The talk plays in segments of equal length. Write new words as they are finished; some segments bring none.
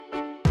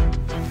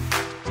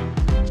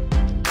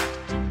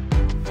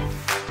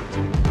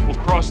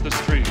cross the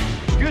stream.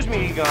 Excuse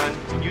me,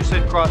 Egon. You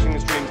said crossing the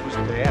streams was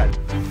bad.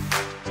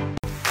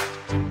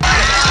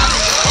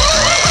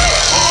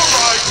 Oh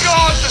my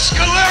God, the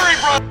Scoleri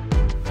brothers!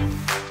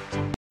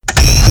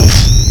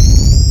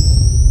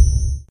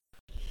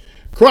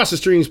 Cross the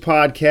Streams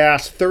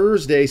podcast,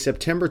 Thursday,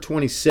 September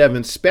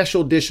 27th,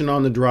 special edition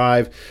on the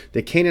drive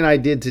that Kane and I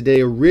did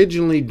today,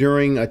 originally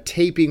during a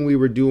taping we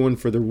were doing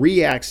for the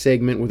React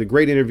segment with a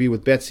great interview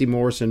with Betsy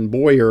Morrison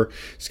Boyer,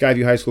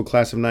 Skyview High School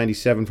class of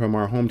 97 from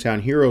our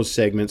Hometown Heroes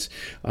segments.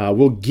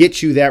 We'll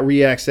get you that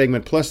React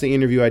segment plus the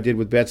interview I did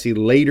with Betsy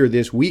later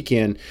this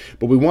weekend,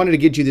 but we wanted to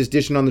get you this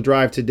edition on the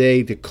drive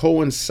today to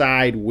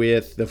coincide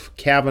with the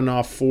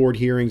Kavanaugh-Ford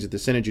hearings at the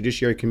Senate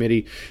Judiciary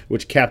Committee,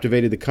 which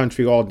captivated the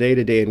country all day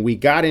today, and we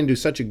got into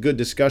such a good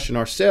discussion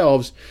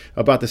ourselves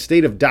about the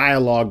state of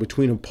dialogue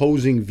between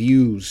opposing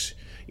views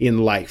in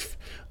life,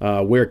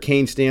 where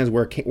Kane stands,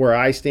 where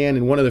I stand,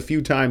 and one of the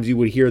few times you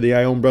would hear the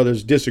Ione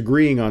brothers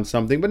disagreeing on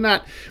something, but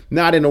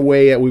not in a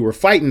way that we were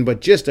fighting,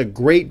 but just a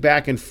great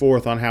back and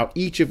forth on how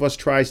each of us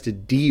tries to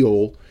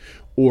deal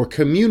or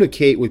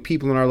communicate with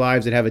people in our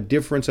lives that have a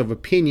difference of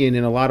opinion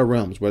in a lot of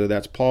realms, whether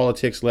that's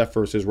politics, left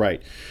versus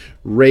right,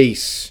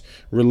 race,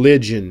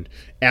 religion,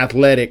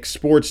 athletics,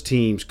 sports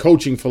teams,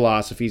 coaching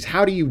philosophies.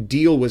 How do you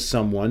deal with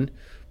someone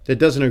that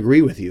doesn't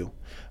agree with you?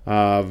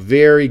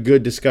 Very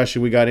good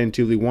discussion we got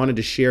into. We wanted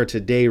to share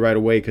today right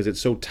away because it's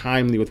so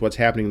timely with what's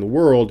happening in the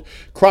world.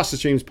 Cross the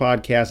Streams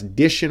podcast,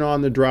 dishing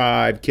on the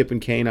drive, Kip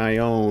and Kane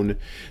Ione,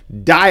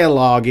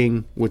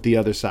 dialoguing with the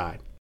other side.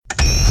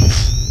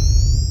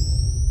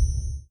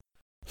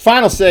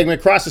 Final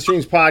segment, Cross the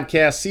Streams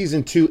podcast,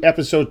 Season 2,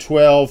 Episode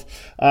 12.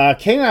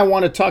 Kane and I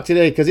want to talk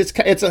today because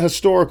it's a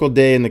historical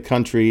day in the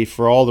country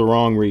for all the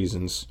wrong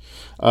reasons.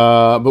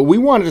 But we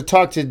wanted to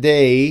talk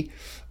today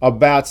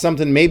about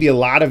something maybe a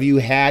lot of you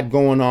had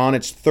going on.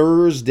 It's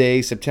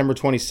Thursday, September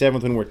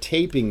 27th, when we're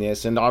taping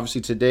this. And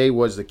obviously today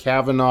was the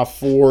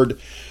Kavanaugh-Ford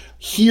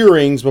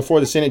hearings before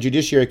the Senate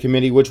Judiciary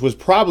Committee, which was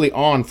probably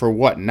on for,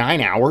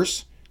 9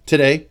 hours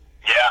today?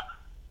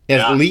 Yeah.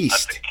 At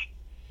least.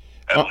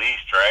 At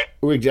least,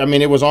 right? I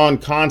mean, it was on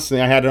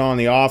constantly. I had it on in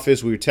the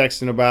office. We were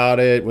texting about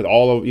it with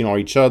all of,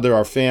 each other,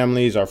 our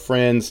families, our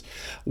friends.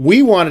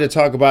 We wanted to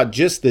talk about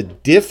just the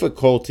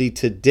difficulty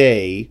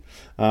today,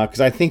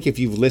 because I think if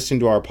you've listened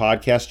to our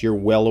podcast, you're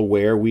well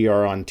aware we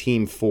are on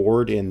Team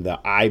Ford in the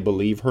I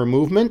Believe Her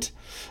movement.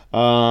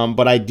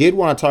 But I did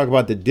want to talk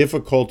about the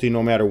difficulty,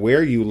 no matter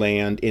where you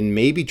land, in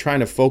maybe trying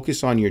to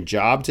focus on your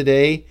job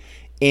today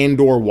and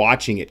or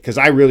watching it, because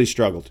I really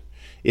struggled.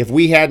 If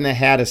we hadn't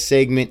had a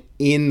segment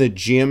in the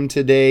gym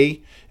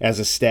today as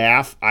a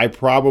staff, I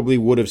probably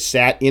would have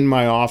sat in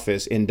my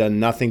office and done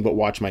nothing but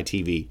watch my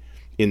TV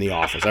in the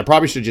office. I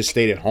probably should have just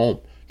stayed at home,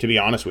 to be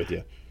honest with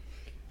you.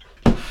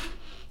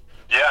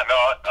 Yeah, no,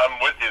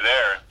 I'm with you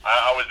there.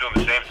 I was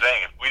doing the same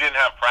thing. If we didn't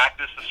have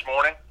practice this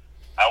morning,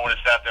 I would have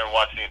sat there and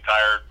watched the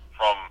entire,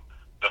 from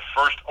the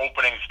first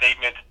opening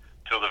statement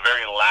till the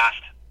very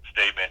last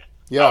statement.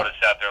 Yeah. I would have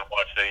sat there and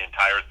watched the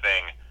entire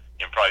thing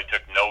and probably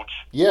took notes.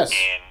 Yes.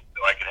 And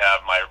I could have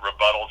my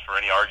rebuttals for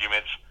any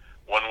arguments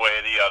one way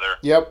or the other.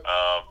 Yep.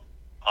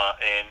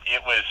 And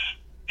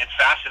it's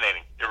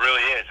fascinating. It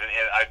really is. And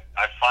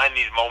I find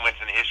these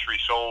moments in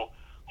history so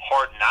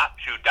hard not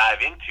to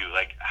dive into.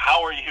 Like,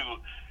 how are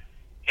you,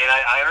 and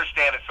I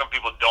understand that some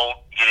people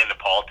don't get into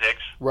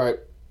politics. Right.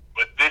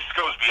 But this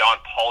goes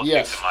beyond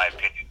politics, Yes. in my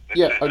opinion.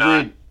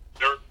 Agreed.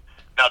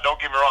 Now, don't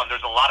get me wrong.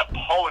 There's a lot of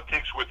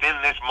politics within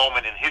this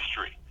moment in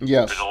history.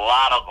 Yes. There's a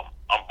lot of them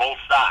on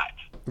both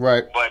sides.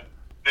 Right. But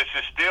this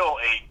is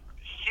still a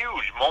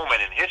huge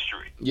moment in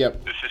history.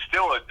 Yep. This is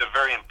still a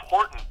very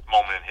important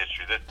moment in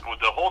history. That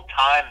the whole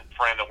time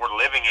frame that we're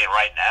living in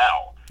right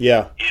now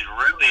is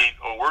really,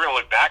 we're going to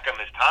look back on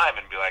this time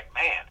and be like,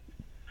 man,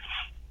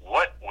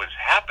 what was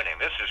happening?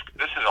 This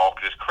is all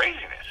this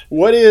craziness.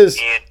 What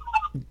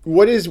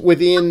is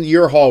within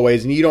your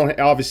hallways, and you don't,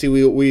 obviously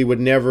we would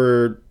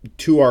never,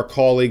 to our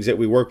colleagues that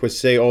we work with,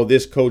 say, oh,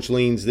 this coach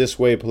leans this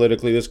way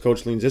politically, this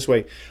coach leans this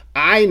way.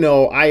 I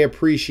know I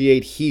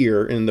appreciate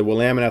here in the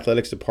Willamette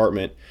Athletics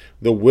Department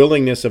the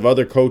willingness of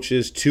other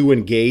coaches to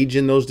engage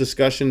in those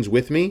discussions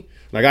with me.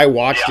 Like, I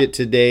watched it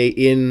today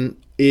in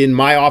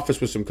my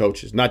office with some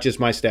coaches, not just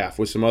my staff,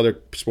 with some other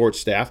sports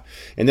staff.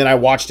 And then I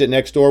watched it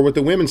next door with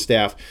the women's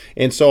staff.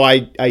 And so I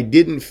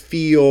didn't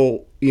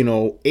feel,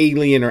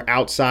 alien or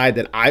outside,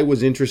 that I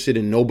was interested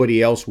and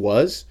nobody else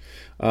was.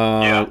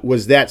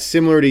 Was that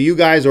similar to you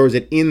guys, or is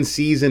it in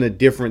season a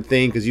different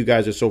thing because you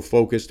guys are so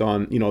focused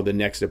on, the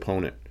next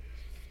opponent?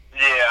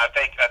 Yeah, I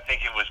think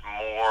it was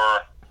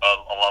more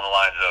along the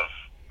lines of,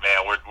 man,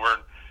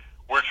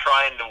 we're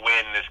trying to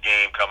win this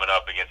game coming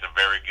up against a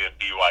very good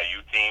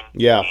BYU team.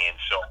 Yeah. And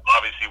so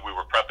obviously we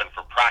were prepping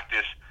for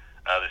practice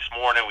this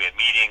morning. We had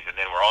meetings, and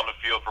then we're on the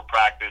field for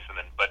practice.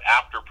 But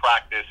after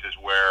practice is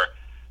where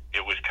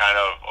it was kind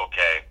of,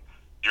 okay,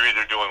 you're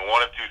either doing one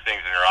of two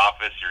things in your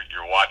office.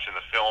 You're watching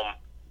the film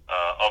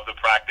of the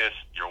practice.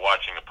 You're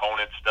watching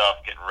opponent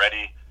stuff, getting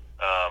ready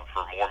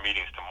for more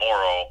meetings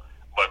tomorrow.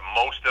 But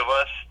most of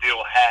us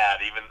still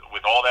had, even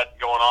with all that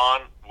going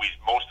on,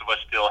 most of us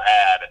still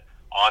had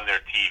on their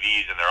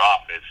TVs in their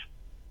office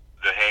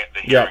the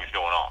hearings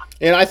going on.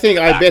 And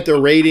I bet the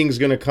rating's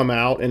going to come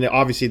out, and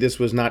obviously this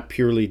was not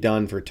purely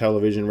done for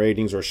television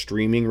ratings or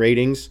streaming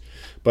ratings,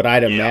 but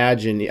I'd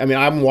imagine, I mean,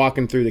 I'm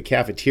walking through the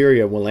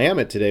cafeteria at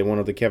Willamette today, one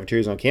of the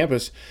cafeterias on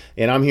campus,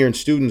 and I'm hearing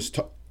students,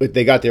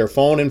 they got their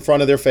phone in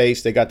front of their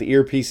face, they got the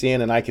earpiece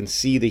in, and I can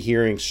see the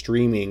hearing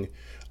streaming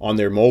on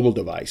their mobile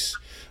device.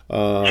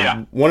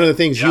 One of the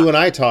things you and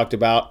I talked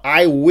about,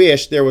 I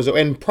wish there was,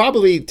 and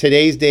probably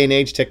today's day and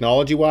age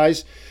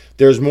technology-wise,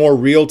 there's more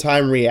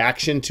real-time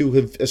reaction to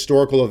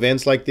historical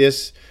events like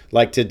this,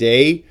 like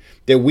today,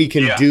 that we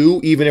can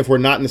do even if we're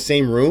not in the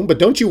same room. But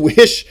don't you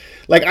wish,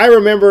 like I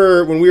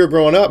remember when we were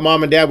growing up,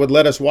 Mom and Dad would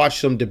let us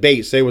watch some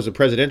debates, say it was a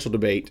presidential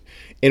debate,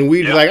 and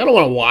we'd be like, I don't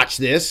want to watch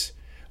this.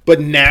 But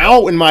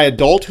now in my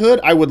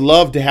adulthood, I would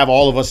love to have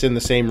all of us in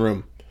the same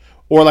room.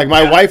 Or like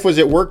my wife was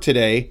at work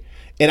today,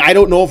 and I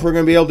don't know if we're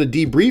going to be able to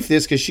debrief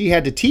this because she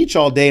had to teach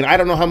all day, and I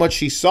don't know how much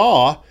she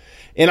saw.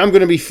 And I'm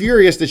going to be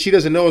furious that she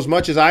doesn't know as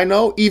much as I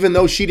know, even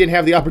though she didn't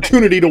have the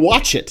opportunity to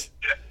watch it.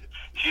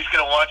 She's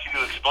going to want you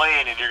to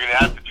explain, and you're going to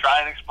have to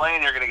try and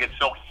explain. You're going to get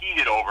so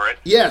heated over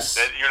it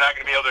that you're not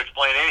going to be able to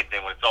explain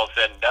anything when it's all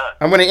said and done.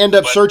 I'm going to end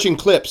up searching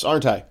clips,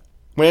 aren't I?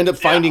 I'm going to end up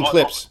finding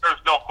clips.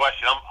 There's no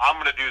question. I'm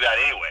going to do that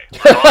anyway.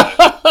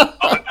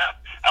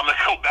 I'm going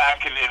to go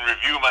back and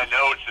review my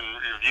notes and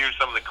review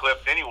some of the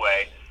clips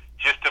anyway,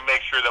 just to make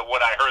sure that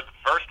what I heard the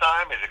first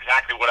time is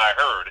exactly what I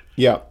heard.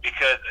 Yeah.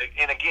 Because,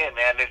 and again,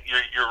 man,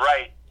 you're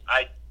right.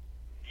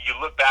 You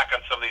look back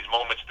on some of these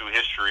moments through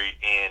history,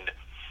 and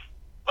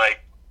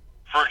like,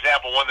 for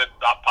example, one that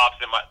pops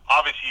in my,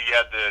 obviously you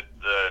had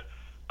the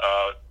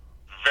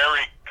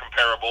very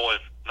comparable,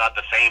 if not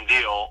the same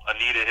deal,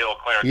 Anita Hill,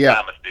 Clarence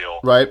Thomas deal.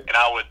 Right. And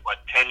I was,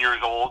 10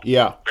 years old?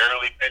 Yeah.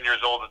 Barely 10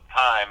 years old at the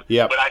time.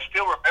 Yeah. But I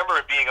still remember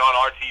it being on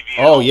our TV.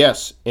 Oh,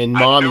 yes. And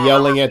Mom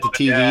yelling at the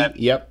TV.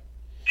 Yep.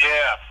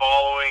 Yeah,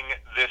 following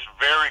this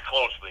very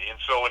closely. And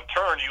so in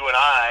turn, you and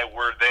I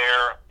were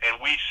there,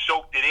 and we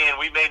soaked it in.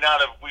 We may not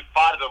have, we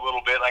fought it a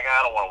little bit, like,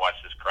 I don't want to watch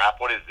this crap.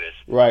 What is this?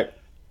 Right.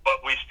 But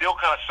we still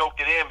kind of soaked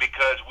it in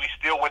because we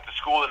still went to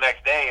school the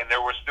next day, and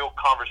there were still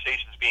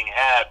conversations being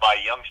had by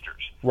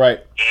youngsters. Right.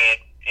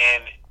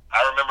 And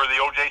I remember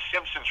the O.J.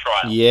 Simpson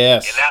trial.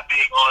 Yes. And that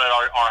being on at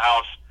our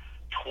house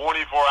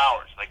 24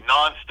 hours, like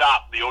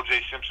nonstop, the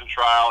O.J. Simpson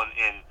trial,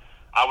 and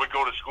I would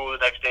go to school the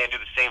next day and do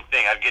the same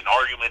thing. I'd get in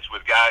arguments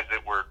with guys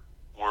that were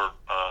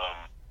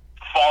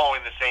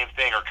following the same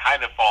thing or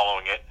kind of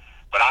following it,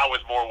 but I was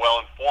more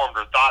well-informed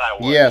or thought I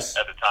was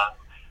at the time.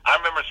 I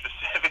remember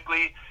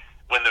specifically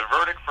when the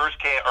verdict first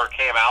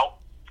came out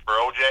for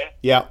O.J.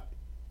 Yeah.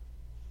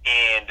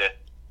 And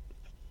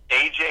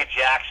A.J.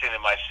 Jackson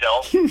and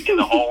myself in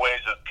the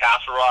hallways of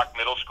Castle Rock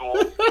Middle School,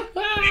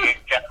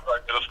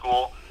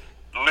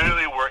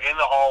 literally were in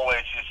the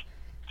hallways just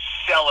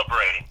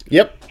celebrating.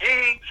 Yep.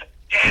 He's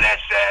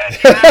innocent.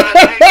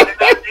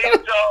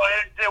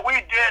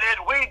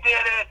 We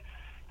did it.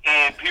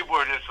 And people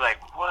were just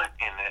like, what?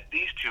 And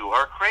these two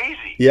are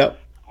crazy. Yep.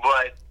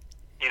 But,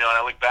 and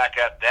I look back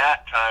at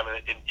that time,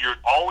 and you're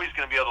always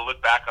going to be able to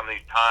look back on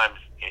these times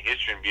in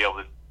history and be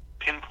able to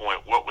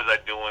pinpoint what was I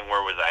doing,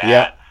 where was I at.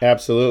 Yeah,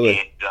 absolutely.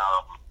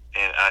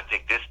 And I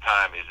think this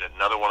time is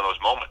another one of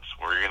those moments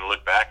where you're going to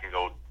look back and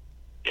go,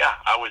 yeah,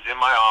 I was in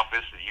my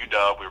office at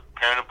UW. We were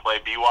preparing to play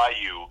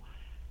BYU.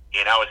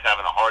 And I was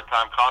having a hard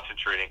time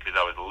concentrating because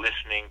I was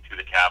listening to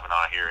the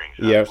Kavanaugh hearings.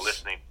 I was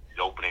listening to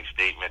these opening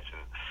statements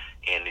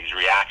and these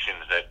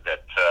reactions that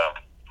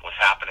was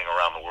happening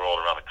around the world,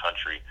 around the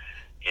country.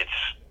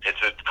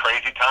 It's a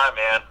crazy time,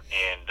 man.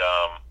 And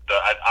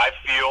I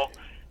feel,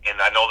 and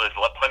I know there's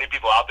plenty of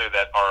people out there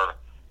that are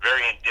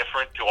very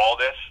indifferent to all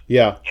this.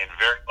 Yeah. And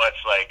very much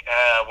like,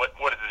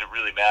 what does it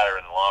really matter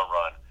in the long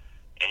run?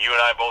 And you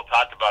and I both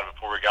talked about it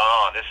before we got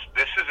on.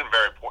 This isn't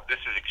very important.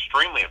 This is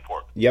extremely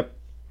important.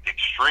 Yep.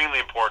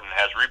 Extremely important,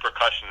 has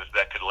repercussions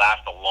that could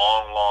last a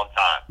long, long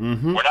time.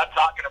 Mm-hmm. We're not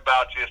talking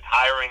about just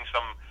hiring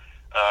some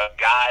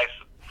guys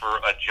for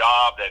a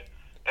job that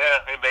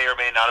it may or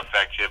may not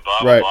affect you,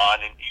 blah, blah, blah,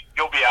 and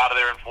you'll be out of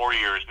there in 4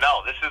 years.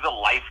 No, this is a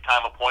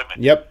lifetime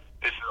appointment. Yep.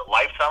 This is a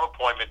lifetime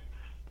appointment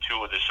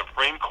to the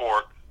Supreme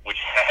Court,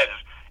 which has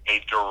a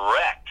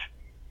direct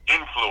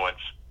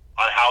influence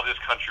on how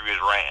this country is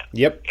ran.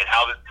 Yep. And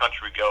how this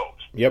country goes.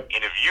 Yep.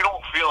 And if you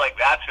don't feel like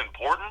that's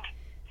important,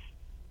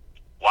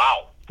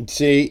 wow.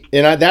 See,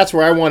 and that's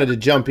where I wanted to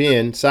jump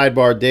in.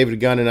 Sidebar, David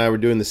Gunn and I were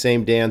doing the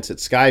same dance at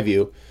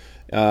Skyview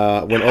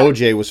when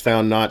OJ was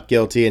found not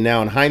guilty. And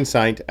now in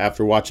hindsight,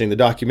 after watching the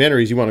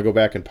documentaries, you want to go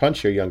back and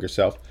punch your younger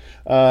self.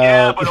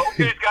 Yeah, but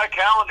OJ's got a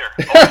calendar.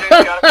 OJ's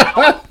got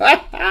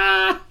a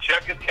calendar.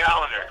 Check his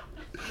calendar.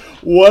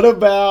 What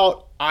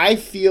about, I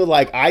feel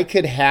like I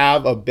could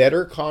have a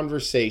better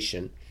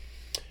conversation.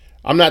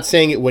 I'm not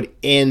saying it would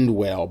end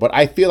well, but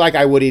I feel like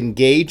I would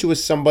engage with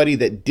somebody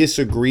that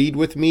disagreed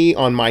with me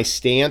on my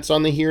stance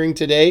on the hearing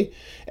today,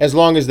 as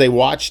long as they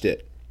watched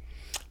it.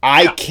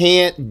 I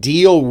can't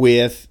deal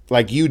with,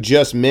 like you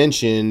just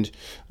mentioned,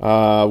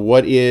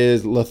 what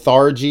is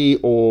lethargy,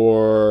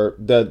 or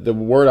the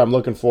word I'm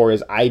looking for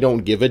is I don't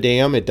give a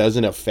damn. It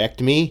doesn't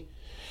affect me.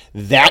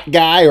 That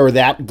guy or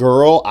that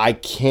girl, I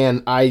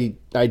can't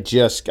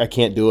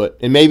do it.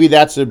 And maybe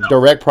that's a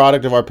direct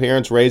product of our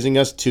parents raising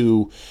us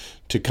to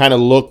kind of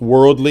look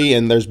worldly,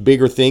 and there's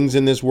bigger things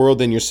in this world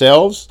than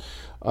yourselves.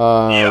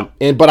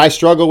 But I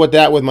struggle with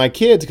that with my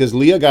kids, because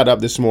Leah got up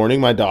this morning,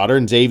 my daughter,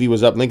 and Xavier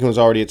was up. Lincoln was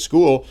already at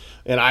school,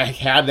 and I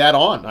had that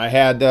on. I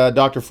had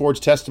Dr.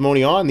 Ford's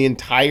testimony on the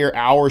entire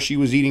hour she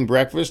was eating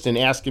breakfast and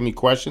asking me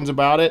questions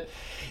about it.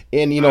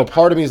 And,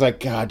 part of me is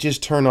like, God,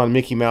 just turn on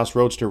Mickey Mouse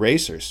Roadster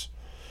Racers.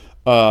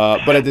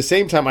 But at the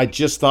same time, I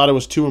just thought it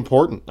was too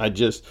important. I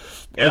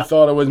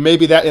thought it was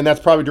maybe that, and that's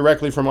probably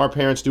directly from our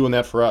parents doing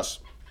that for us.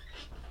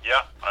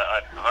 Yeah, 100%.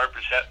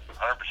 100%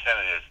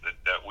 it is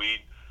that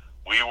we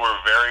were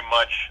very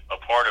much a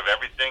part of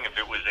everything. If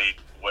it was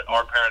what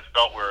our parents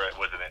felt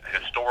was a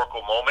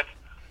historical moment,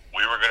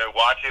 we were going to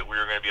watch it. We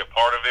were going to be a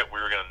part of it.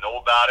 We were going to know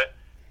about it,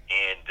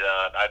 and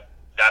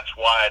that's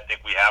why I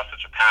think we have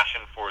such a passion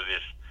for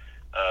this,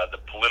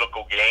 the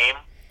political game.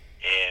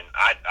 And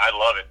I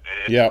love it.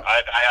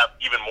 I have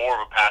even more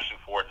of a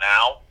passion for it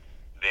now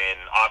than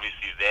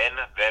obviously then.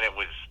 Then it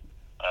was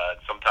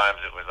sometimes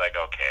it was like,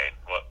 okay,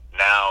 well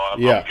now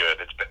I'm good.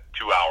 It's been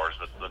 2 hours.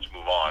 Let's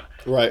move on.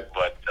 Right.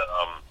 But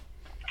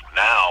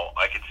now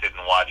I can sit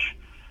and watch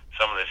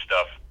some of this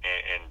stuff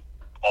and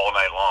all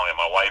night long. And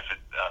my wife,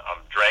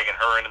 I'm dragging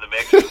her into the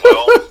mix as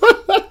well.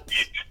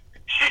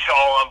 She's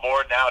all on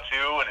board now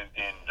too,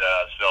 and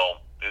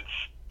so it's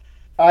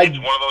one of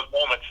those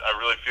moments. I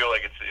really feel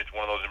like it's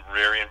one of those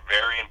very,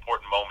 very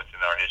important moments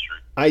in our history.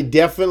 I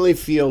definitely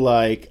feel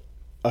like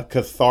a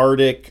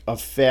cathartic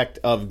effect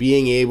of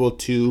being able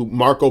to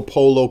Marco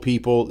Polo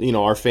people,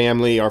 our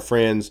family, our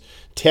friends,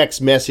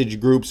 text message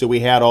groups that we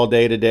had all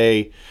day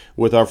today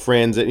with our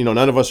friends that,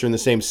 none of us are in the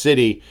same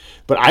city,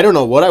 but I don't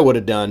know what I would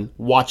have done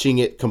watching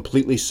it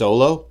completely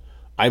solo.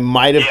 I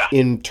might have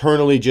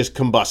internally just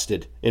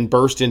combusted and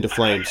burst into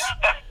flames.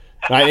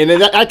 And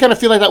I kind of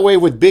feel like that way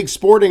with big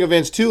sporting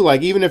events too.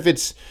 Like even if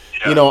it's,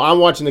 I'm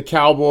watching the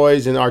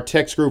Cowboys and our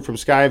text group from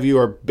Skyview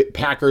are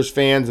Packers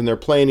fans and they're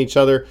playing each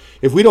other.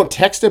 If we don't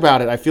text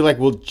about it, I feel like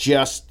we'll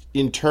just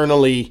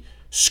internally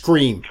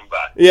scream.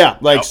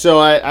 Yeah, so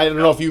I don't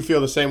know if you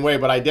feel the same way,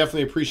 but I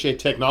definitely appreciate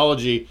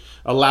technology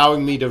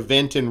allowing me to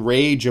vent and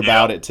rage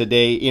about it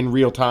today in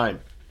real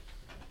time.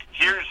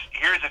 Here's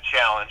a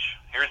challenge.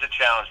 Here's a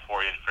challenge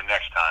for you for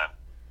next time,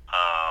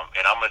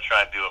 and I'm going to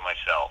try and do it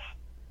myself.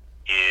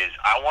 Is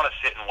I want to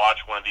sit and watch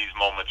one of these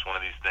moments, one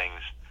of these things,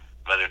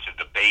 whether it's a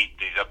debate,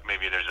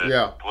 maybe there's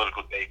a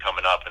political day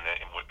coming up, and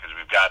because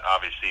we've got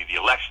obviously the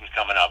elections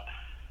coming up,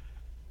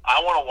 I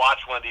want to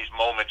watch one of these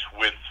moments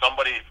with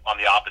somebody on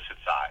the opposite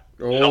side,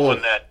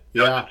 someone that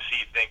doesn't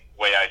see things the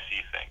way I see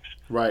things.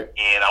 Right.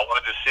 And I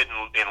wanted to sit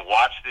and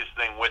watch this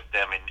thing with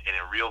them in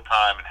real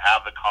time and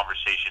have the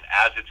conversation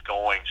as it's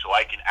going, so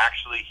I can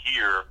actually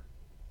hear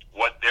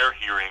what they're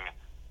hearing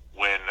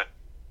when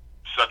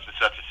such and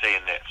such is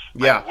saying this.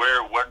 Yeah.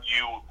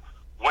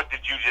 What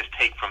did you just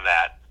take from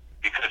that?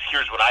 Because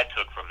here's what I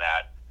took from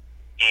that.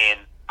 And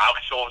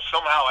so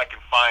somehow I can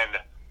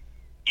find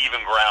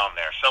even ground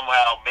there.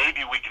 Somehow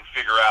maybe we can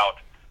figure out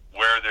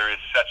where there is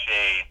such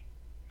a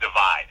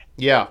divide.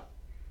 Yeah.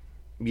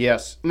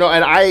 Yes. No,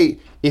 and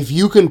if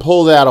you can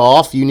pull that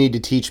off, you need to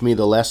teach me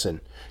the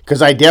lesson.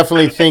 Because I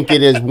definitely think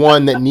it is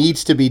one that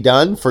needs to be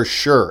done for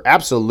sure.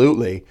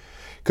 Absolutely.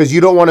 Because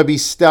you don't want to be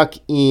stuck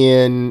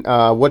in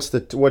what's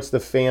the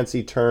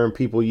fancy term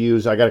people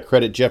use? I got to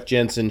credit Jeff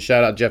Jensen.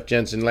 Shout out Jeff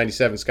Jensen,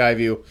 97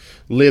 Skyview,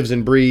 lives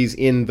and breathes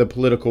in the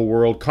political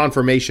world.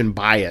 Confirmation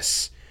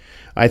bias.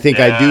 I think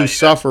I do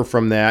suffer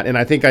from that, and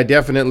I think I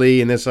definitely.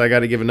 And this, I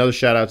got to give another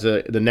shout out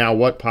to the Now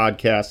What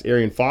podcast.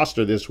 Arian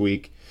Foster this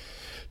week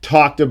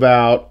talked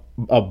about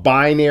a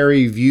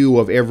binary view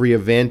of every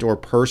event or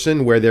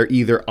person where they're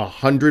either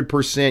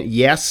 100%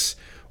 yes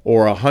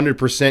or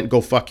 100%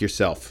 go fuck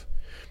yourself.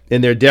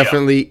 And they're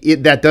definitely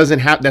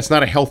that's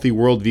not a healthy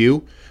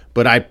worldview,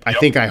 but I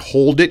think I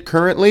hold it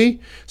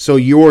currently. So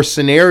your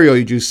scenario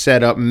you just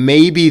set up,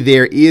 maybe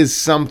there is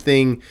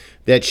something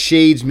that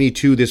shades me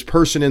to this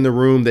person in the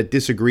room that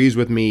disagrees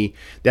with me.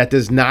 That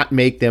does not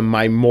make them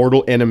my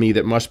mortal enemy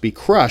that must be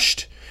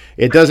crushed.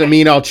 It doesn't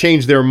mean I'll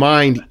change their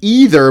mind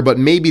either, but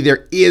maybe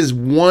there is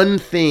one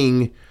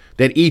thing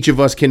that each of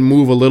us can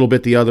move a little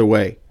bit the other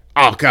way.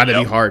 Oh, gotta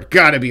be hard.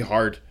 Gotta be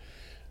hard.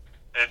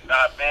 And,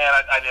 man,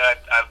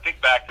 I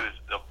think back to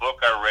the book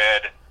I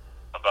read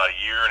about a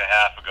year and a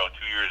half ago,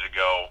 2 years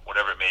ago,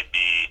 whatever it may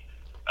be,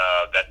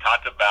 that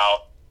talked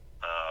about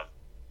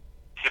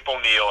Tip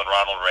O'Neill and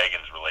Ronald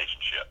Reagan's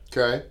relationship.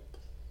 Okay.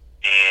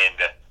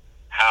 And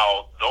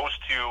how those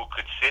two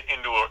could sit in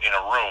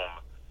a room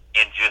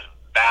and just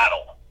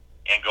battle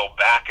and go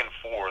back and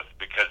forth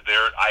because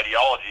their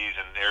ideologies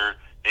and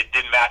it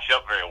didn't match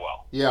up very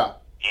well. Yeah.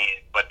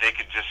 But they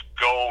could just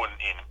go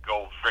and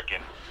go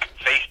frickin'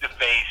 face to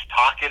face,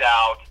 talk it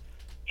out,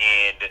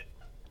 and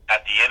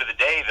at the end of the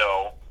day,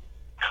 though,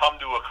 come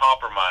to a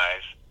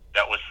compromise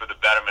that was for the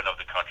betterment of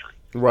the country.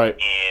 Right.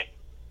 And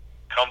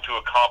come to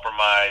a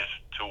compromise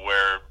to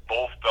where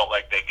both felt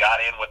like they got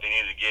in what they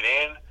needed to get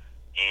in,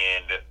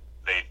 and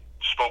they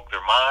spoke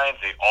their minds.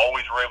 They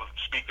always were able to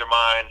speak their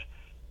minds,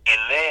 and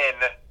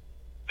then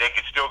they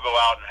could still go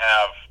out and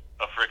have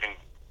a freaking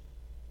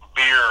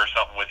beer or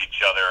something with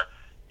each other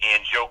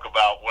and joke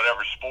about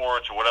whatever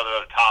sports or whatever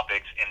other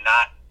topics and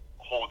not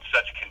hold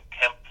such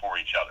contempt for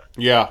each other.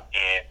 Yeah.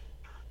 And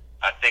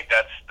I think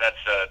that's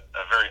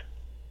a very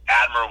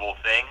admirable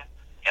thing,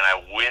 and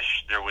I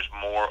wish there was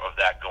more of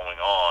that going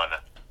on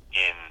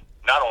in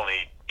not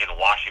only in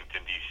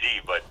Washington,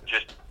 D.C., but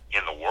just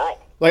in the world.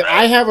 Like,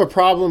 right? I have a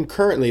problem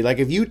currently. Like,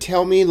 if you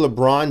tell me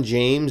LeBron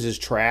James is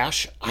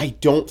trash, I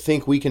don't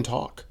think we can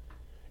talk.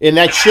 And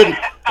that shouldn't,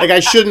 like, I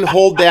shouldn't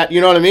hold that,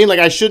 you know what I mean? Like,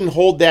 I shouldn't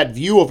hold that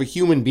view of a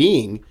human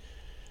being.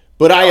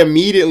 But I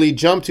immediately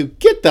jump to,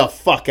 get the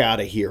fuck out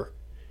of here.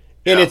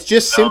 And it's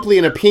just simply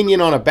an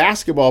opinion on a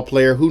basketball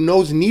player who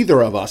knows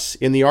neither of us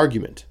in the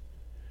argument.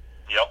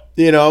 Yep.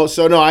 You know,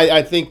 so no,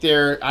 I think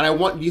there, and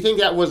do you think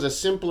that was a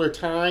simpler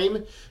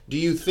time? Do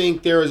you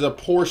think there is a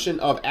portion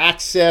of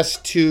access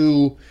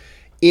to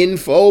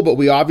info, but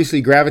we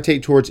obviously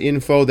gravitate towards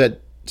info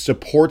that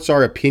supports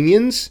our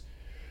opinions?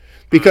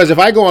 Because if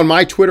I go on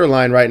my Twitter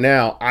line right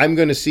now, I'm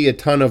going to see a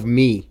ton of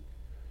me.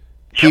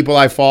 People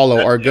I follow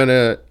are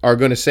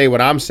gonna say what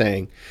I'm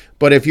saying.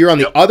 But if you're on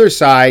the other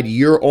side,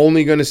 you're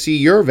only going to see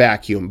your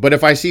vacuum. But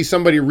if I see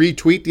somebody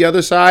retweet the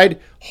other side,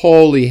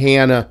 holy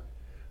Hannah,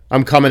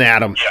 I'm coming at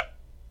them. Yeah.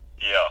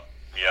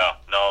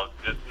 No,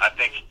 I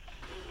think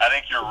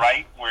you're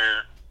right.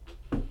 Where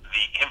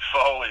the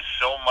info is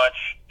so much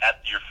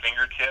at your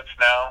fingertips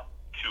now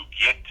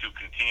to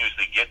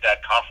continuously get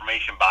that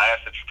confirmation bias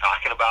that you're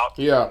talking about.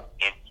 Yeah.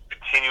 And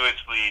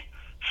continuously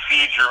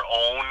feed your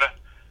own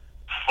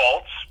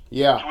faults.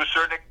 Yeah. To a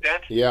certain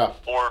extent. Yeah.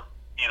 Or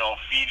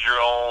feed your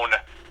own.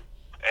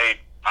 Hey,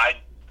 I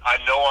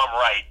know I'm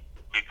right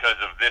because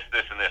of this,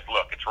 and this.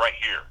 Look, it's right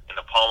here in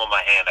the palm of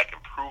my hand. I can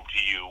prove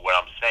to you what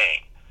I'm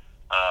saying.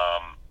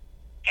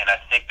 And I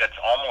think that's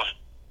almost.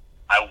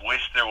 I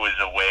wish there was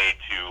a way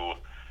to,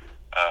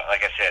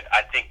 like I said,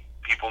 I think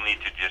people need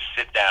to just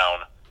sit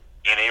down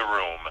in a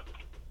room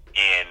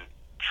and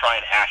try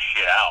and hash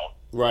shit out.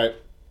 Right.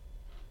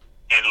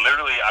 And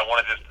literally, I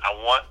want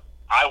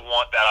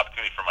that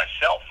opportunity for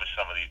myself with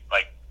some of these.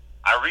 Like,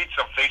 I read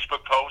some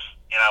Facebook posts,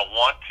 and I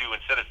want to,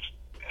 instead of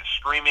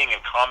screaming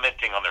and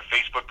commenting on their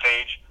Facebook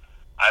page,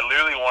 I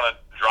literally want to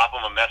drop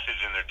them a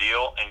message in their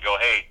deal and go,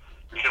 hey,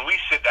 can we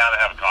sit down and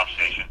have a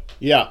conversation?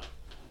 Yeah.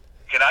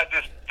 Can I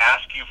just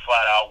ask you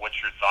flat out what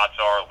your thoughts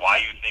are, why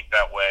you think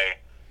that way,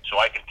 so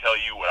I can tell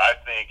you what I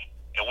think,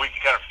 and we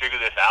can kind of figure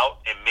this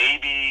out, and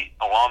maybe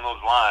along those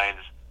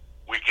lines,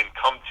 we can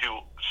come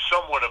to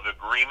somewhat of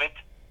agreement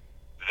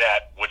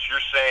that what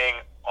you're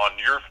saying on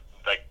your,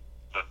 like,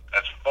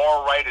 as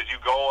far right as you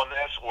go on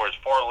this, or as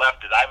far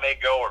left as I may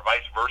go, or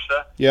vice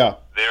versa. Yeah.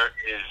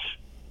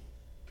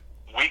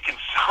 We can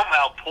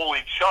somehow pull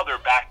each other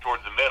back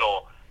towards the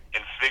middle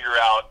and figure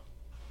out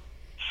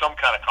some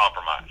kind of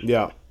compromise.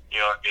 Yeah. You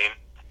know what I mean?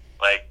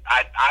 Like,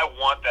 I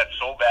want that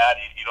so bad.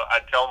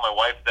 I tell my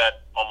wife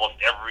that almost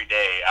every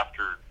day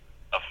after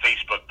a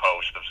Facebook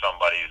post of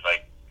somebody. It's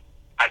like,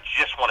 I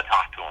just want to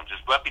talk to them.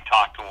 Just let me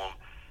talk to them.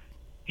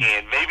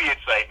 And maybe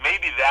it's like,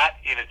 maybe that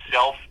in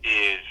itself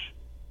is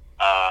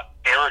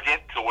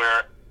arrogant to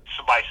where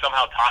by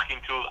somehow talking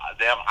to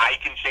them, I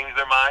can change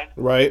their mind.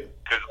 Right.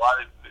 Because a lot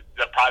of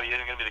that probably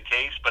isn't going to be the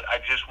case, but I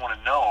just want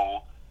to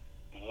know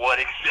what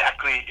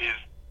exactly is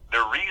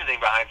the reasoning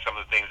behind some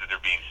of the things that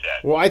are being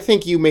said. Well, I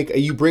think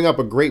you bring up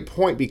a great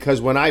point,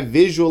 because when I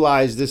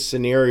visualize this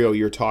scenario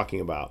you're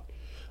talking about,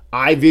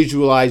 I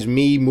visualize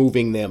me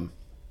moving them.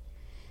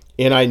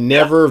 And I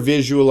never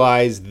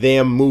visualize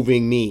them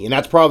moving me. And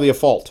that's probably a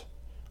fault,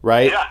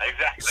 right? Yeah,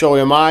 exactly. So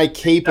am I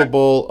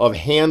capable of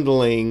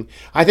handling...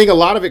 I think a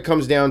lot of it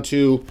comes down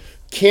to,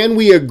 can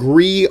we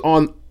agree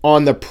on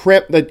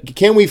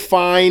can we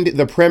find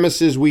the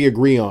premises we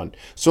agree on?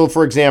 So,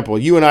 for example,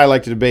 you and I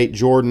like to debate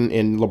Jordan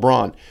and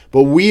LeBron,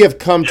 but we have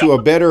come to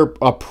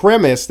a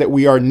premise that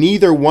we are,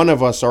 neither one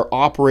of us are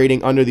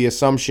operating under the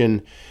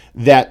assumption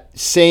that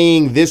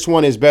saying this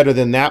one is better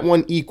than that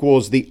one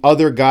equals the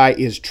other guy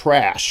is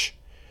trash.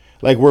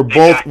 Like,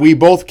 we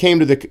both came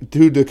to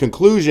the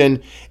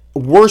conclusion.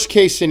 Worst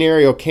case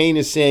scenario, Kane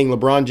is saying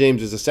LeBron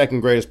James is the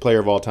second greatest player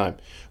of all time.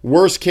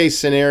 Worst case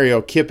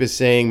scenario, Kip is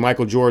saying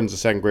Michael Jordan's the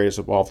second greatest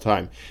of all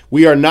time.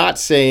 We are not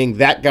saying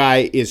that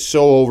guy is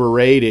so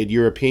overrated,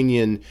 your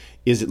opinion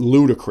is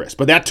ludicrous.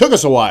 But that took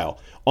us a while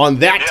on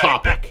that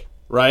topic,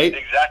 right?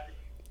 Exactly.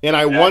 And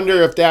I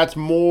wonder if that's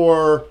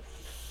more...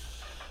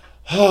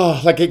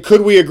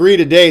 could we agree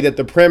today that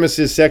the premise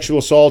is sexual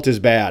assault is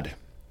bad?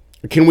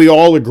 Can we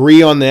all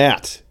agree on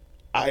that?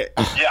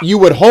 You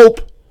would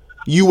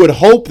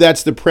hope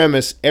that's the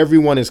premise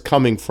everyone is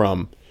coming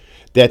from,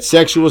 that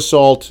sexual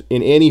assault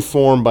in any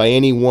form by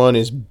anyone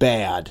is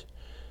bad.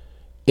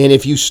 And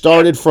if you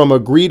started from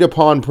agreed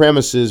upon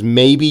premises,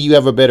 maybe you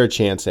have a better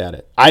chance at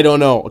it. I don't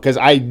know, because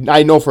I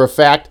know for a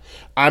fact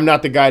I'm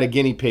not the guy to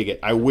guinea pig it.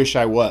 I wish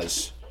I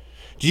was.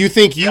 Do you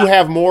think you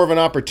have more of an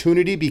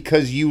opportunity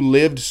because you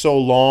lived so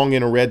long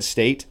in a red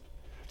state?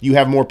 You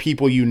have more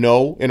people you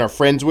know and are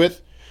friends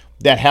with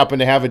that happen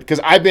to have it? Because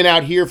I've been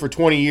out here for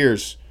 20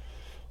 years.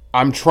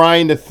 I'm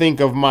trying to think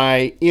of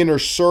my inner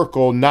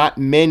circle, not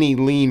many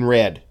lean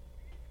red.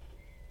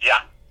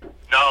 Yeah.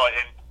 No,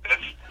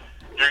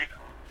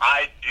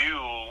 I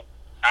do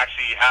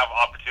actually have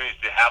opportunities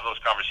to have those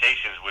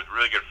conversations with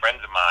really good friends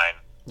of mine.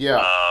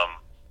 Yeah.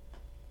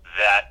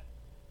 That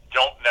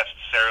don't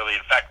necessarily,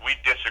 in fact, we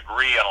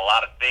disagree on a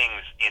lot of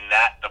things in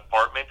that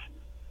department.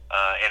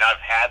 And I've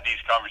had these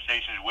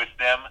conversations with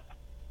them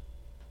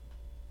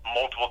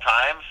multiple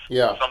times.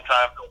 Yeah.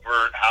 Sometimes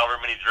over however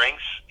many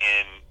drinks,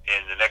 and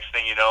the next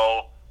thing you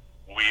know,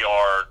 we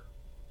are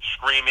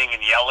screaming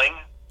and yelling.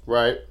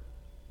 Right.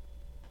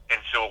 And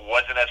so it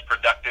wasn't as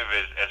productive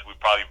as we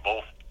probably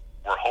both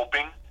were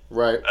hoping.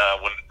 Right.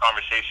 When the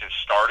conversation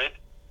started.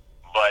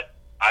 But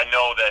I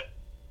know that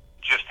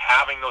just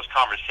having those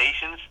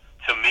conversations,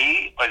 to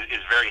me,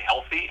 is very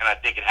healthy, and I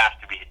think it has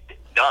to be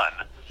done.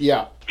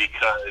 Yeah.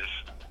 Because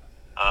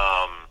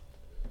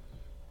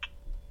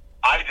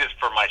I just,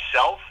 for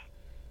myself,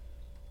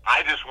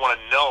 I just want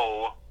to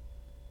know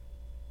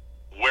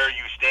where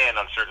you stand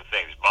on certain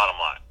things, bottom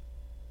line.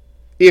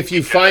 If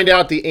you find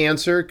out the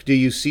answer, do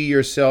you see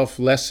yourself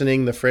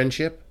lessening the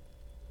friendship?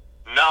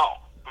 No.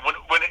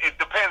 When it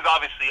depends,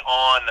 obviously,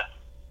 on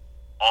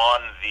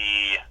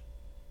the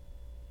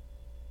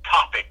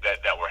topic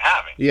that we're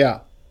having.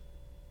 Yeah.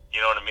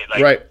 You know what I mean?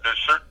 Like, right. There's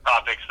certain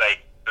topics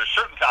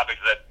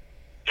that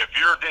if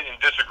you're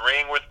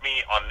disagreeing with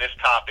me on this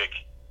topic,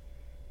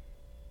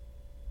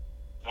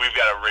 we've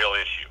got a real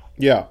issue.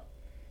 Yeah.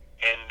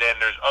 And then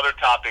there's other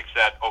topics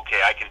that,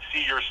 okay, I can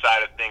see your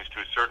side of things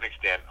to a certain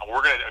extent.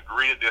 We're going to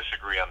agree to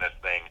disagree on this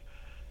thing.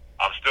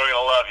 I'm still going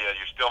to love you.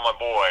 You're still my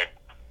boy.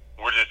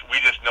 We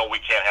just know we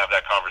can't have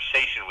that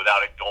conversation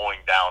without it going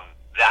down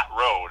that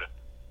road,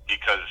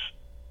 because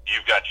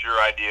you've got your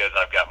ideas,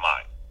 I've got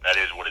mine. That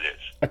is what it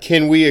is.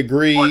 Can we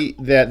agree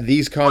that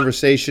these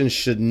conversations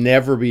should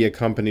never be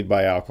accompanied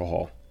by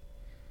alcohol?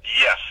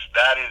 Yes,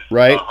 that is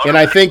right. 100%. And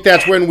I think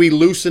that's when we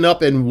loosen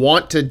up and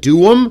want to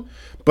do them.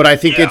 But I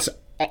think it's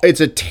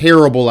a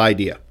terrible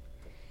idea.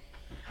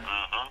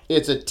 Mm-hmm.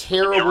 It's a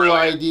terrible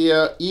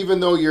idea. Even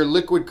though your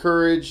liquid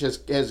courage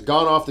has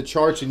gone off the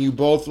charts, and you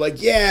both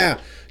like, yeah,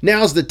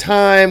 now's the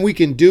time, we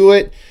can do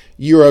it.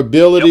 Your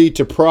ability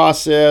to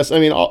process, I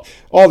mean, all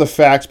the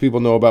facts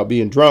people know about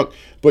being drunk,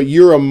 but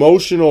your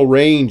emotional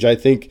range, I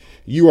think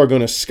you are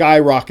going to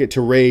skyrocket to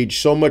rage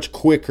so much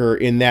quicker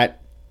in that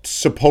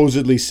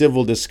supposedly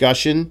civil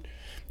discussion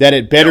that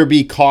it better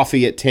be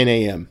coffee at 10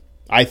 a.m.,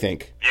 I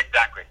think.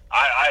 Exactly.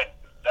 I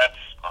that's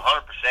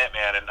 100%,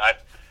 man. And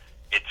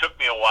it took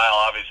me a while,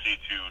 obviously,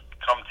 to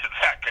come to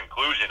that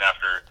conclusion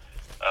after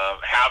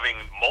having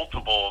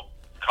multiple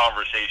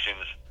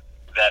conversations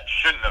that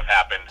shouldn't have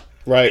happened.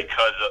 Right.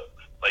 Because of,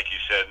 like you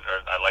said,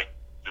 or I like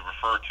to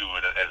refer to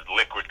it as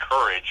liquid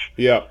courage.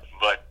 Yeah.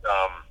 But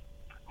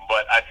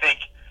I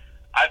think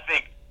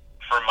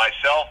for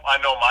myself,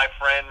 I know my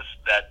friends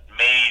that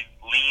may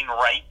lean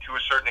right to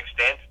a certain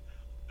extent.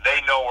 They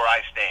know where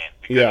I stand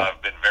because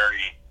I've been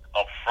very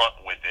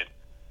upfront with it,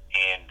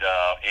 and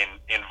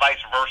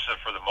vice versa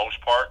for the most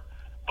part.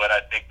 But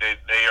I think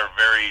they are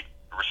very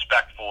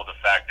respectful of the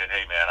fact that,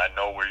 hey, man, I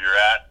know where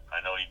you're at. I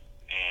know,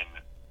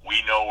 and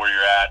we know where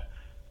you're at.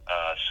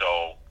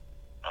 So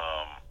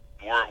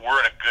we're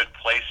in a good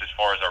place as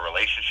far as our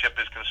relationship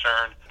is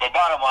concerned. But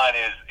bottom line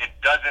is, it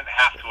doesn't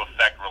have to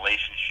affect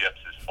relationships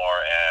as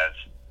far as,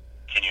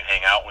 can you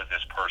hang out with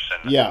this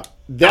person? Yeah,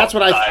 that's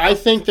what I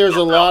think. There's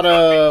a lot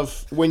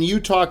of, when you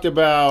talked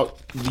about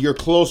your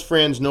close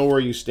friends know where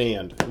you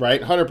stand,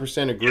 right?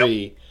 100%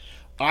 agree. Yep.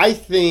 I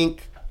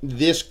think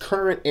this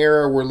current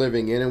era we're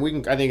living in,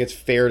 and I think it's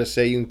fair to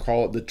say you can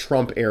call it the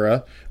Trump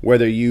era,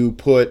 whether you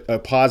put a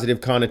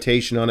positive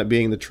connotation on it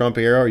being the Trump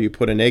era or you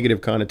put a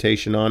negative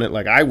connotation on it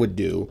like I would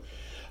do.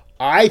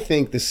 I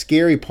think the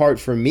scary part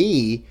for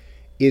me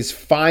is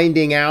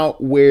finding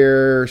out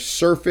where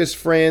surface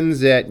friends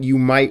that you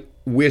might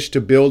wish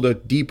to build a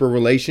deeper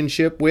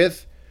relationship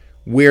with,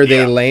 where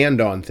they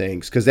land on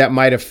things, because that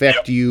might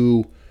affect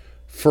you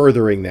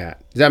furthering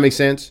that. Does that make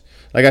sense?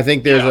 Like, I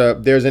think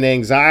there's an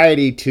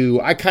anxiety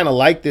to, I kind of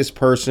like this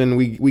person,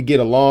 we get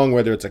along,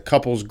 whether it's a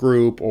couples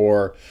group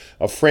or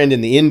a friend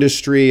in the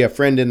industry, a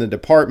friend in the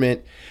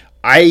department.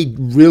 I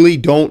really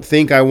don't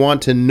think I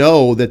want to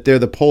know that they're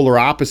the polar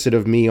opposite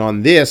of me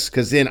on this,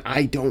 because then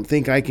I don't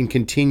think I can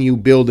continue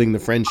building the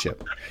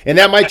friendship. And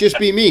that might just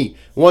be me.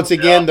 Once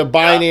again, the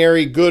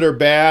binary, good or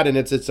bad, and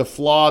it's a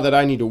flaw that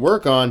I need to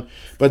work on.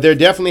 But there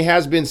definitely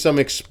has been some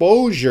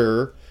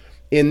exposure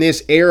in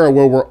this era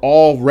where we're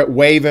all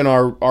waving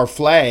our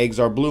flags,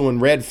 our blue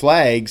and red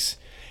flags,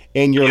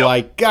 and you're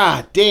like,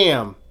 God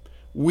damn,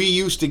 we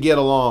used to get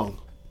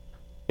along,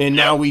 and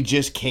now we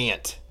just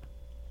can't.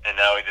 And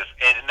now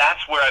and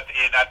that's where I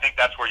think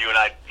that's where you and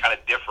I kind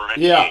of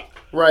differentiate. Yeah,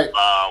 right.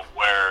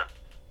 Where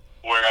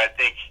I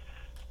think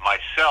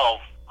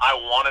myself, I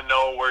want to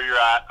know where you're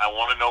at. I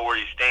want to know where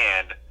you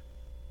stand,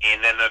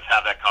 and then let's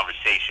have that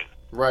conversation.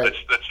 Right.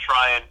 Let's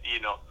try and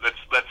let's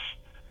at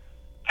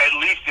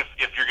least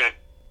if you're gonna,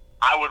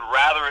 I would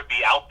rather it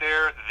be out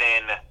there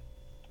than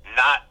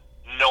not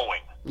knowing.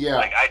 Yeah.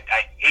 Like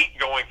I hate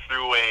going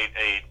through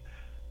a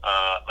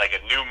like a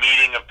new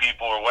meeting of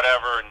people or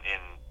whatever,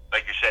 and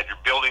like you said, you're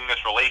building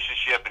this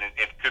relationship, and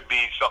it could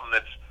be something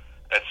that's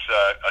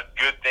a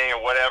good thing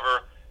or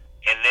whatever,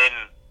 and then,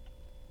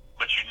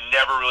 but you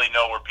never really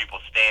know where people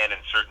stand on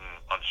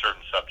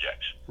certain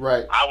subjects.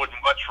 Right. I would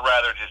much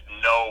rather just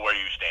know where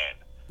you stand.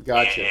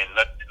 Gotcha. And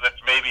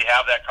let's maybe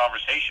have that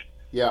conversation.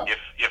 Yeah. If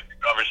the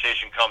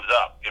conversation comes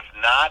up. If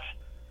not,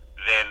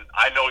 then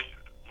I know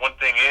one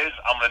thing is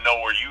I'm going to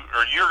know where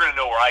you're going to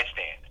know where I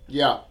stand.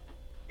 Yeah.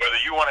 Whether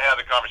you want to have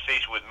the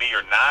conversation with me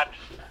or not,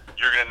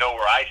 you're going to know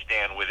where I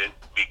stand with it,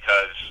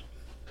 because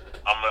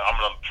I'm going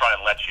to try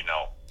and let you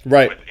know.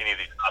 Right. When any of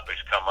these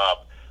topics come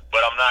up.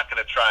 But I'm not going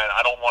to try and,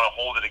 I don't want to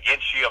hold it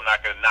against you. I'm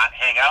not going to not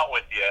hang out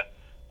with you,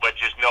 but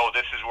just know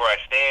this is where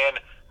I stand.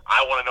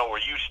 I want to know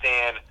where you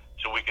stand,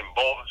 so we can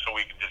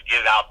just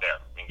get it out there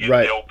and get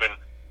Right. it open.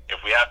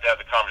 If we have to have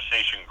the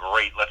conversation,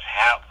 great. Let's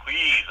have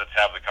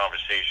the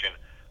conversation.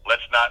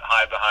 Let's not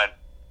hide behind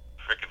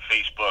freaking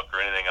Facebook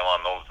or anything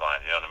along those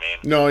lines. You know what I mean?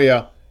 No,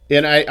 yeah.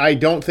 And I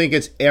don't think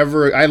it's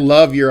ever, I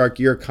love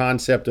your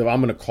concept of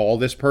I'm going to call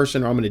this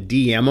person or I'm going to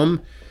DM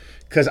them,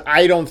 because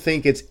I don't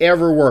think it's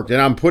ever worked.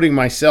 And I'm putting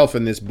myself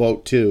in this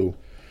boat too,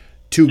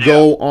 to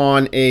go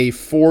on a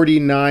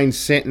 49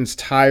 sentence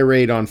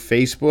tirade on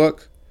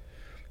Facebook.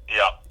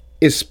 Yeah.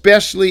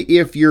 Especially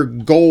if your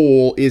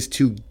goal is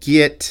to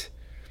get,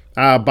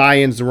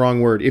 buy-in's the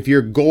wrong word. If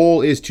your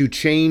goal is to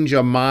change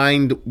a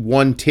mind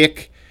one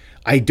tick,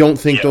 I don't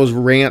think those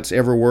rants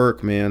ever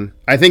work, man.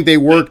 I think they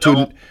work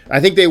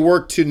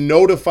to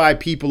notify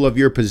people of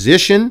your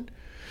position.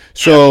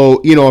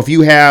 So, if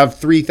you have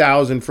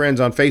 3,000 friends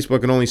on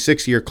Facebook and only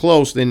 60 are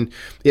close, then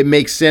it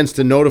makes sense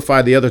to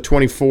notify the other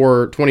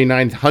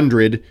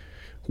 2,900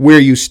 where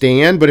you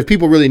stand. But if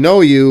people really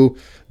know you,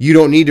 you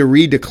don't need to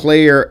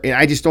redeclare. And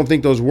I just don't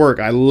think those work.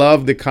 I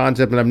love the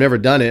concept, and I've never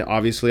done it.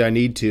 Obviously, I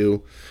need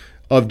to.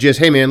 Of just,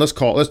 hey, man, let's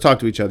talk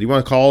to each other. You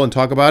want to call and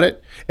talk about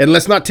it? And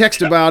let's not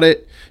text about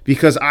it,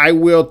 because I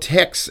will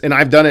text, and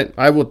I've done it.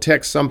 I will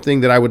text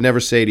something that I would never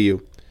say to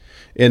you.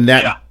 And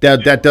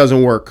that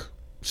doesn't work.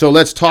 So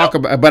let's talk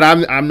about, but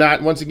I'm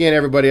not, once again,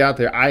 everybody out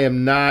there, I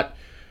am not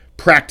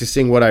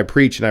practicing what I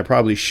preach, and I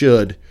probably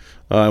should.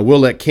 We'll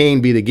let Kane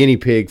be the guinea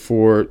pig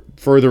for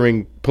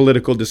furthering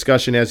political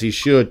discussion, as he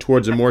should,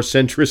 towards a more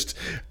centrist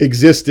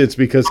existence,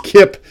 because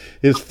Kip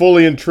is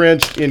fully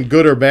entrenched in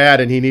good or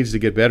bad, and he needs to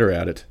get better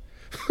at it.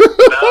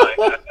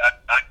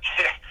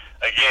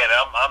 Again,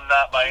 I'm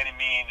not by any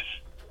means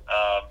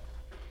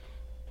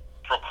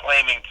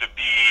proclaiming to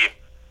be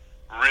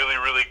really,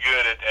 really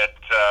good at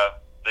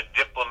the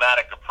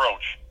diplomatic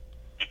approach,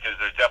 because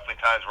there's definitely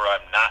times where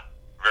I'm not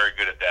very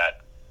good at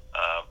that.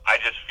 I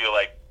just feel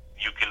like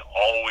you can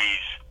always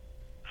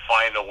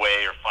find a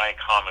way or find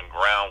common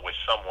ground with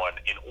someone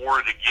in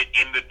order to get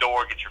in the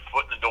door, get your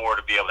foot in the door,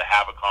 to be able to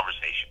have a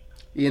conversation.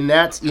 And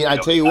that's, I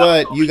tell you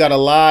what, you got a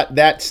lot.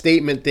 That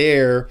statement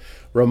there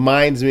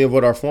reminds me of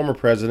what our former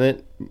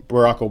president,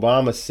 Barack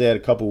Obama, said a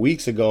couple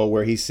weeks ago,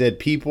 where he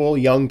said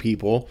young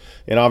people,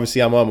 and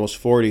obviously I'm almost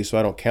 40, so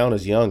I don't count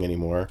as young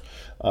anymore,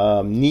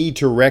 need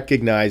to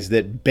recognize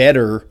that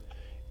better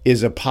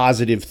is a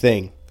positive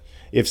thing.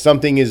 If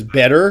something is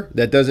better,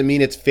 that doesn't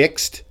mean it's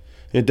fixed.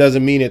 It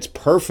doesn't mean it's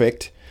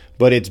perfect,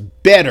 but it's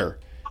better.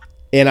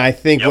 And I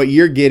think what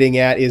you're getting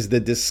at is the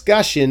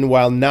discussion,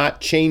 while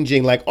not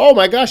changing, like, oh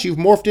my gosh, you've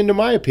morphed into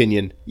my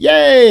opinion.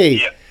 Yay!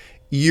 Yeah.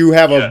 You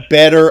have a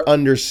better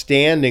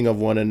understanding of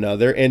one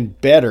another, and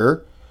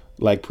better,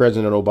 like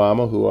President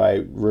Obama, who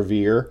I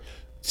revere,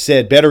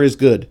 said, better is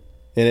good.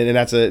 And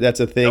that's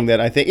a thing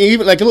that I think,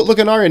 even like, look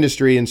in our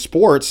industry in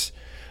sports,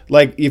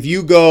 like if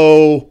you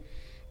go,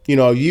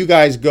 you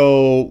guys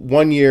go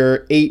 1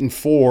 year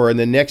 8-4 and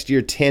the next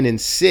year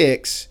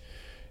 10-6,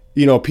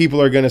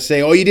 people are going to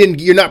say, oh,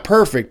 you're not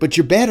perfect, but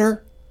you're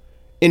better,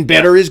 and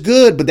better is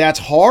good, but that's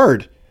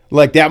hard.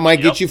 Like that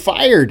might get you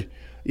fired,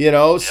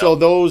 so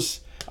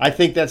those, I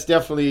think that's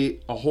definitely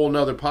a whole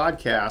nother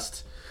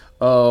podcast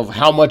of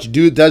how much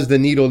does the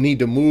needle need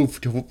to move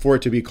for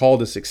it to be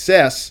called a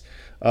success.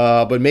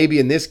 But maybe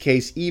in this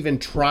case, even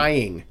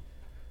trying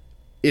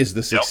is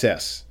the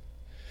success.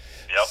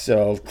 Yep.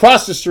 So,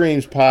 Cross the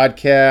Streams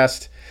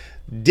podcast,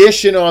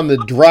 dishing on the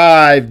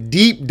drive,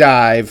 deep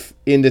dive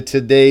into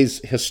today's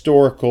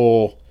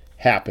historical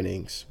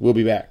happenings. We'll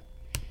be back.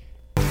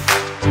 See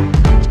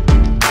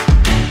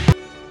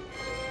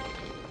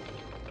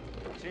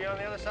you on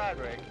the other side,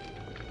 Ray.